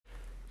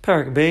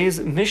Parak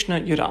Beis,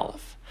 Mishnah Yud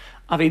Aleph.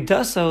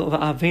 Avedaso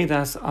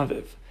v'avedas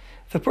aviv.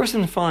 If a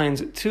person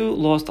finds two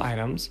lost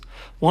items,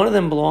 one of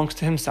them belongs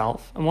to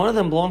himself, and one of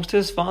them belongs to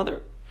his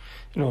father.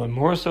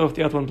 More so if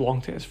the other one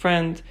belonged to his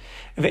friend.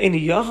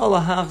 He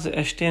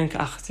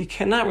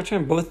cannot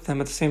return both of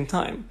them at the same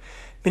time.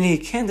 Meaning he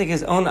can't take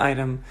his own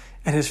item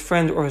and his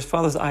friend or his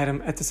father's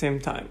item at the same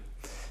time.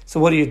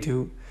 So what do you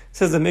do?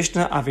 Says the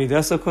Mishnah,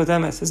 Avedaso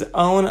kodemes, his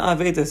own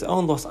aveda, his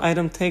own lost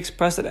item takes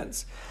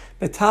precedence.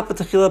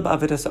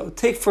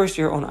 Take first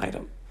your own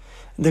item.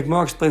 And the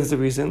Gemara explains the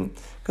reason,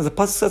 because the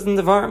pasuk says in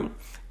the Devarim,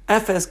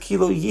 Efes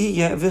kilo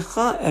yiyeh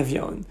v'cha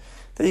evyon,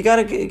 that you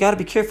gotta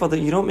be careful that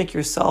you don't make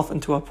yourself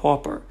into a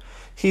pauper.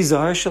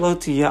 Hizar shelo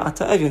tiyeh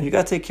ata evyon. You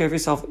gotta take care of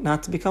yourself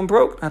not to become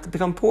broke, not to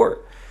become poor.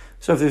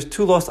 So if there's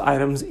two lost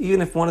items,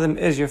 even if one of them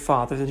is your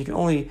father's and you can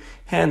only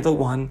handle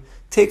one,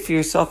 take for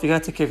yourself, you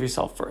gotta take care of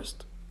yourself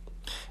first.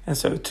 And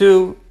so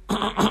too,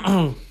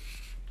 Avedas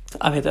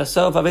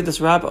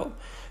Rabo.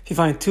 If you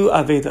find two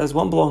Avedas,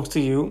 one belongs to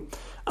you,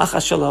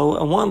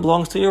 Achashalo, and one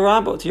belongs to your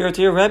Rabbo, to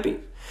your Rebbe.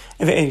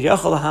 And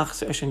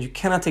you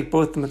cannot take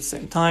both of them at the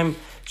same time.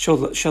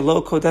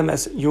 Shalo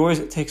Kodemes,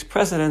 yours takes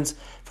precedence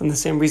from the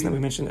same reason that we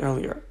mentioned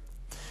earlier.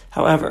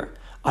 However,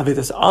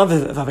 Avedas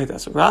Aviv,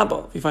 Avedas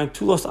Rabbo, if you find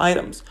two lost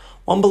items,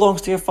 one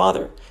belongs to your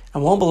father,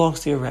 and one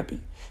belongs to your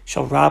Rebbe.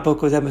 Shall Rabbo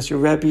Kodemes, your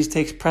Rebbe's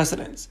takes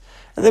precedence.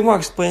 And then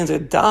Mark explains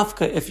that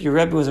Dafka, if your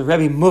Rebbe was a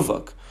Rebbe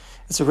Muvak,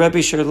 it's a Rebbe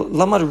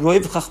Lamad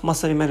Roiv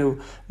Chachma.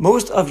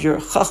 Most of your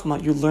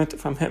Chachma you learned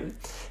from him.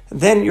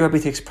 Then your Rebbe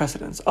takes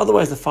precedence.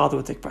 Otherwise, the father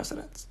would take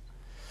precedence.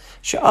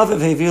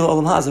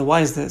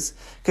 Why is this?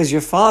 Because your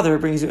father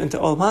brings you into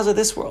Olam Hazeh,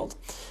 this world.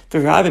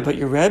 But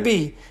your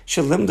Rebbe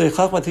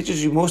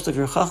teaches you most of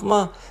your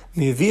Chachma.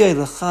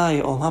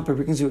 Olam Haba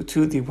brings you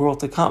to the world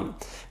to come.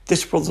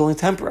 This world is only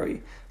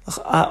temporary.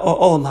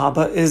 Olam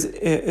Haba is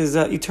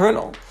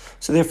eternal.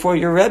 So therefore,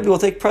 your Rebbe will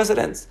take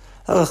precedence.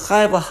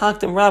 Therefore,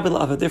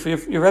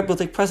 your Rebbe will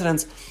take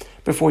precedence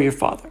before your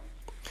father.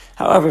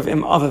 However,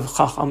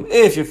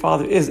 if your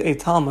father is a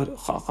Talmud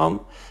Chacham,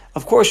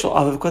 of course,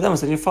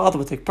 then your father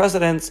will take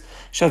precedence.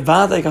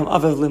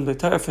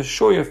 For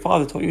sure, your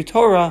father taught you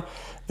Torah.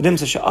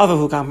 Comes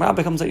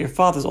that your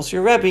father is also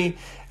your Rebbe,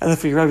 and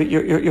therefore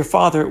your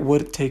father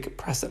would take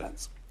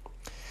precedence.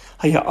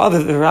 If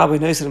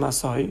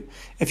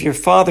your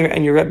father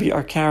and your Rebbe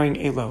are carrying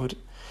a load,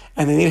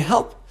 and they need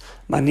help,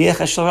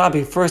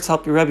 first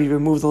help your Rebbe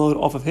remove the load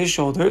off of his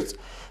shoulders.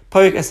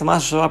 Then remove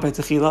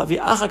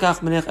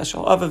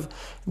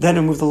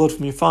the load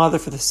from your father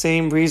for the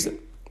same reason.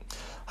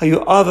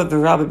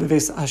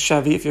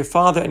 If your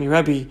father and your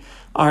Rebbe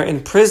are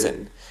in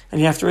prison and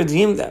you have to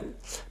redeem them,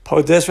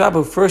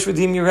 first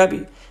redeem your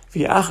Rebbe,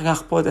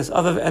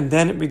 and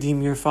then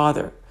redeem your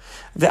father.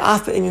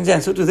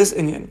 So to this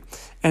inyan,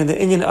 and the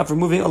inyan of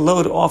removing a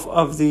load off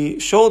of the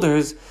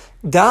shoulders,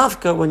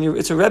 Davka,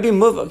 it's a Rebbe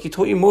Muvak, he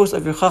taught you most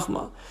of your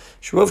Chachma.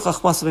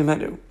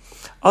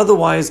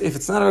 Otherwise, if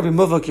it's not a Rebbe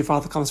Muvak, your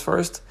father comes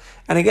first.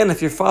 And again,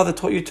 if your father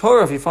taught you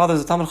Torah, if your father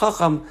is a Talmud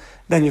Chacham,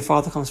 then your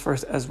father comes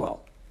first as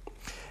well.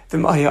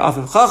 If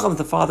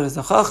the father is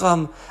a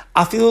Chacham,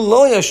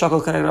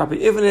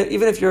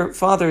 even if your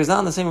father is not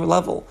on the same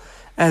level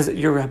as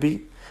your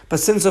Rebbe,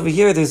 but since over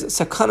here there's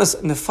sakanas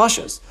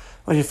nefashas,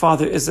 when your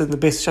father is in the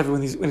base of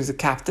Shavi, when he's a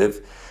captive,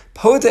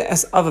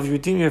 you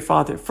redeem your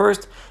father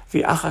first,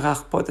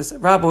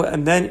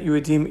 and then you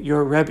redeem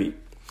your Rebbe.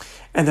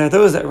 And there are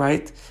those that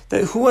write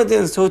that who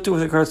adin so too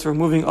with regards to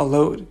removing a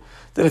load,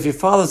 that if your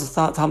father is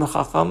a Talmud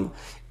Chacham,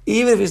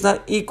 even if he's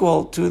not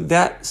equal to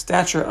that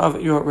stature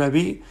of your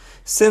Rebbe,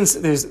 since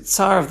there's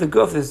tsar of the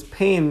guf, there's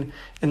pain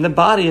in the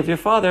body of your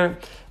father,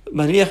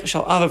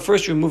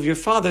 first you remove your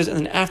father's, and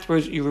then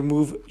afterwards you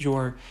remove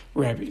your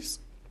Rebbe's.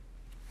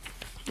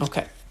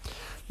 Okay.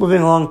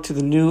 Moving along to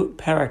the new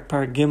Parak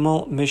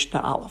Gimel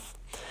Mishnah Aleph.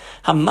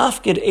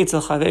 Hamafkid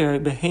etzel chaver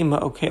behema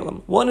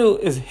okelim. One who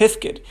is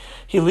hifkid,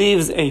 he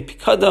leaves a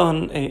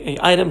pikadon, a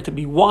item to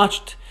be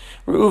watched.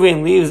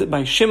 Reuven leaves it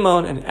by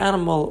Shimon, an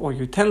animal or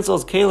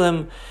utensils,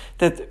 kelim.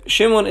 That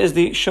Shimon is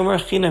the shomer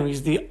chinam,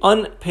 he's the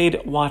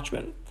unpaid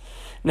watchman.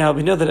 Now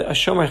we know that a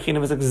shomer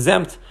chinam is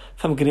exempt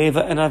from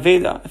gneva and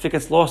aveda. If it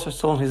gets lost or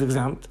stolen, he's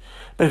exempt.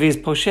 But if he's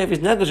poshev, he's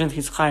negligent,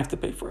 he's chayav to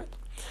pay for it.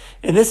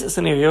 In this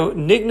scenario,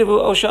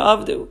 nignevu osha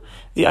avdu,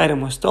 the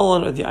item was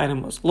stolen or the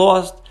item was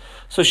lost.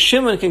 So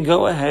Shimon can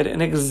go ahead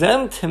and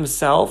exempt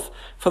himself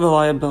from the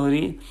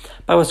liability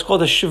by what's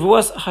called a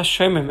shivuas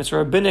hashemim. It's a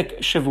rabbinic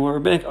shivur,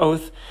 rabbinic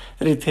oath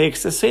that he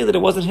takes to say that it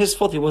wasn't his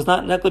fault, he was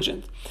not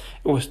negligent.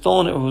 It was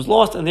stolen, it was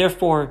lost, and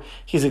therefore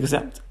he's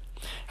exempt.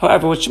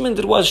 However, what Shimon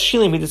did was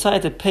shilim, he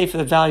decided to pay for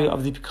the value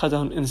of the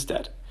pikadon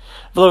instead.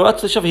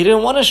 He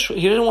didn't want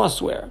to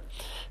swear.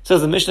 It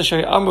says the Mishnah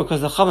Shari Amru,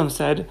 because the Chavim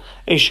said,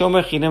 a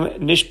shomer chinam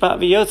nishpa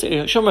v'yotze.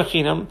 A shomer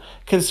chinam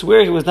can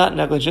swear he was not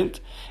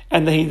negligent,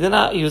 and that he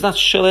was not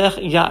shalech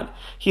yad.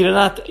 He did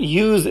not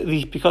use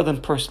the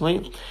pikadon personally,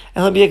 and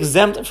he'll be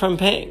exempt from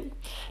paying.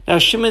 Now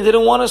Shimon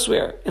didn't want to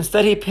swear.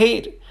 Instead he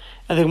paid.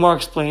 And the Gemara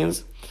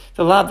explains,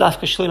 the lav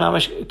dafka shali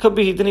mamash, it could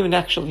be he didn't even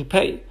actually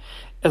pay.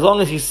 As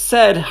long as he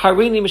said,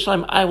 Harini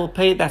Mishalim, I will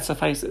pay, that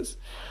suffices.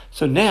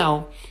 So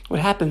now, what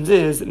happens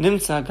is,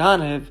 Nimtza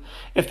Ganev,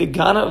 if the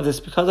Ganev of this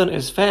Pikadon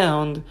is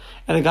found,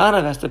 and the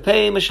Ganev has to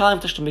pay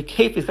Mishalim Tashlum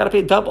Mikef, he's got to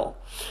pay double.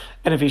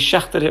 And if he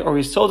shechted it or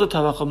he sold it to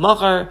Tavach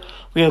Machar,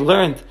 we had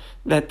learned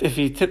that if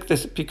he took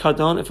this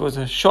Pikadon, if it was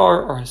a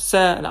shor or a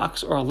seh, an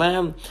ox or a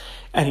lamb,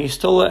 and he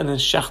stole it and then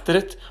shechted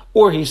it,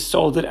 or he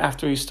sold it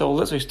after he stole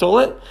it, so he stole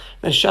it,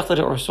 then shechted it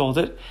or sold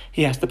it,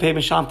 he has to pay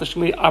Mishalim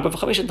Tashlum Arba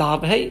V'Chamisha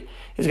Dal V'Hei.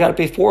 He's got to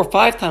pay 4 or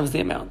 5 times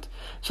the amount.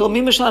 So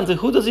to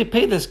who does he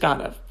pay this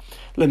Ganev?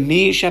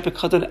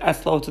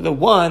 To the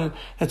one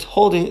that's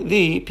holding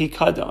the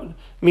Pikadon.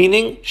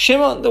 Meaning,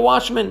 Shimon, the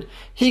watchman,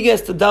 he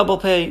gets the double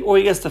pay, or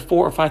he gets the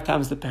 4 or 5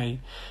 times the pay.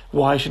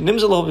 Why should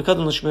Nimzalo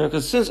Pikadon L'Shmir?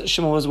 Because since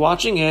Shimon was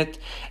watching it,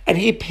 and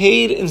he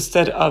paid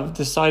instead of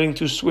deciding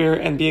to swear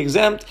and be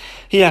exempt,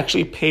 he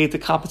actually paid to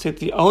compensate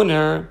the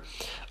owner,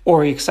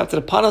 or he accepted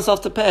upon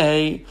himself to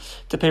pay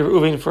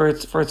Reuven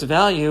for its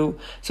value.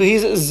 So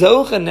he's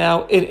Zocha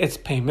now in its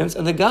payments,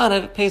 and the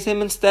Ganev pays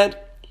him instead.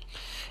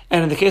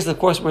 And in the case, of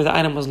course, where the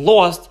item was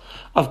lost,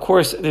 of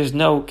course, there's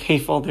no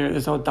kefil there,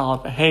 there's no dal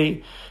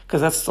v'hei,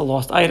 because that's the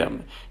lost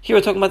item. Here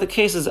we're talking about the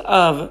cases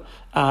of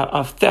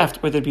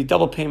theft, where there'd be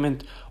double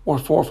payment or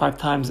 4 or 5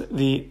 times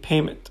the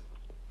payment.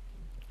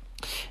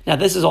 Now,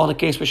 this is all in a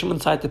case where Shimon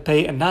decided to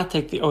pay and not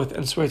take the oath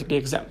and swear to be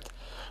exempt.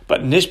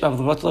 But Nishba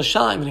v'lot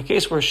l'shaim, in a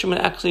case where Shimon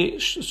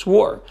actually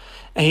swore,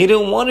 and he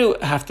didn't want to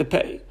have to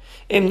pay.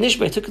 Im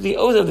Nishba took the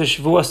oath of the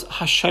Shavuos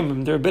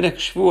Hashemim, the rabbinic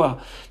Shavua,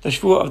 the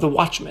Shavua of the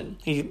watchman.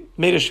 He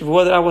made a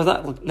Shavua that I was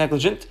not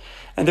negligent,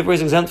 and therefore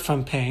he's exempt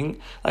from paying,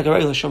 like a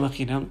regular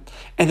Shomachinam.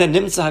 And then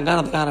Nimtza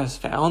Hagana, the Ganav is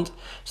found,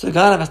 so the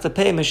Ganav has to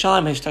pay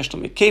Mishalim Hesh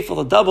Tashlum Kefil,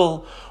 the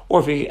double,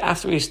 or if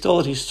after he stole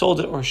it, he sold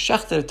it, or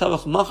shechted it,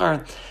 Tavach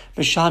Machar,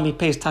 Mishalim, he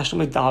pays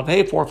Tashlum Dal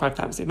V'Hei, 4 or 5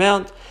 times the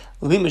amount.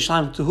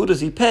 To who does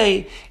he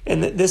pay?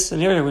 In this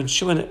scenario, when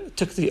Shimon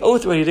took the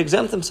oath ready to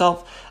exempt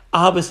himself,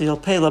 obviously he'll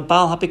pay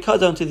Labal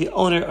HaPikadon to the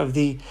owner of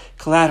the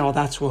collateral.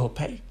 That's who he'll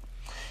pay.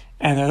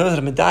 And there are those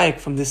that are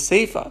medayik from this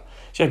seifa.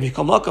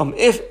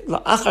 If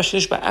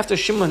after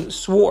Shimon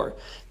swore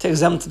to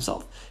exempt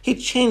himself, he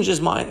changed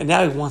his mind and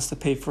now he wants to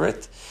pay for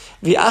it.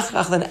 Then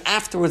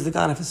afterwards the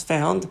Ganev is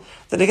found,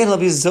 then again he'll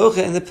be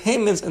zocha in the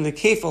payments and the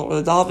kefil or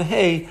the dal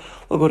v'hei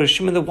will go to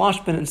Shimon the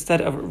watchman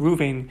instead of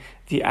Reuven,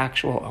 the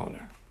actual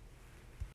owner.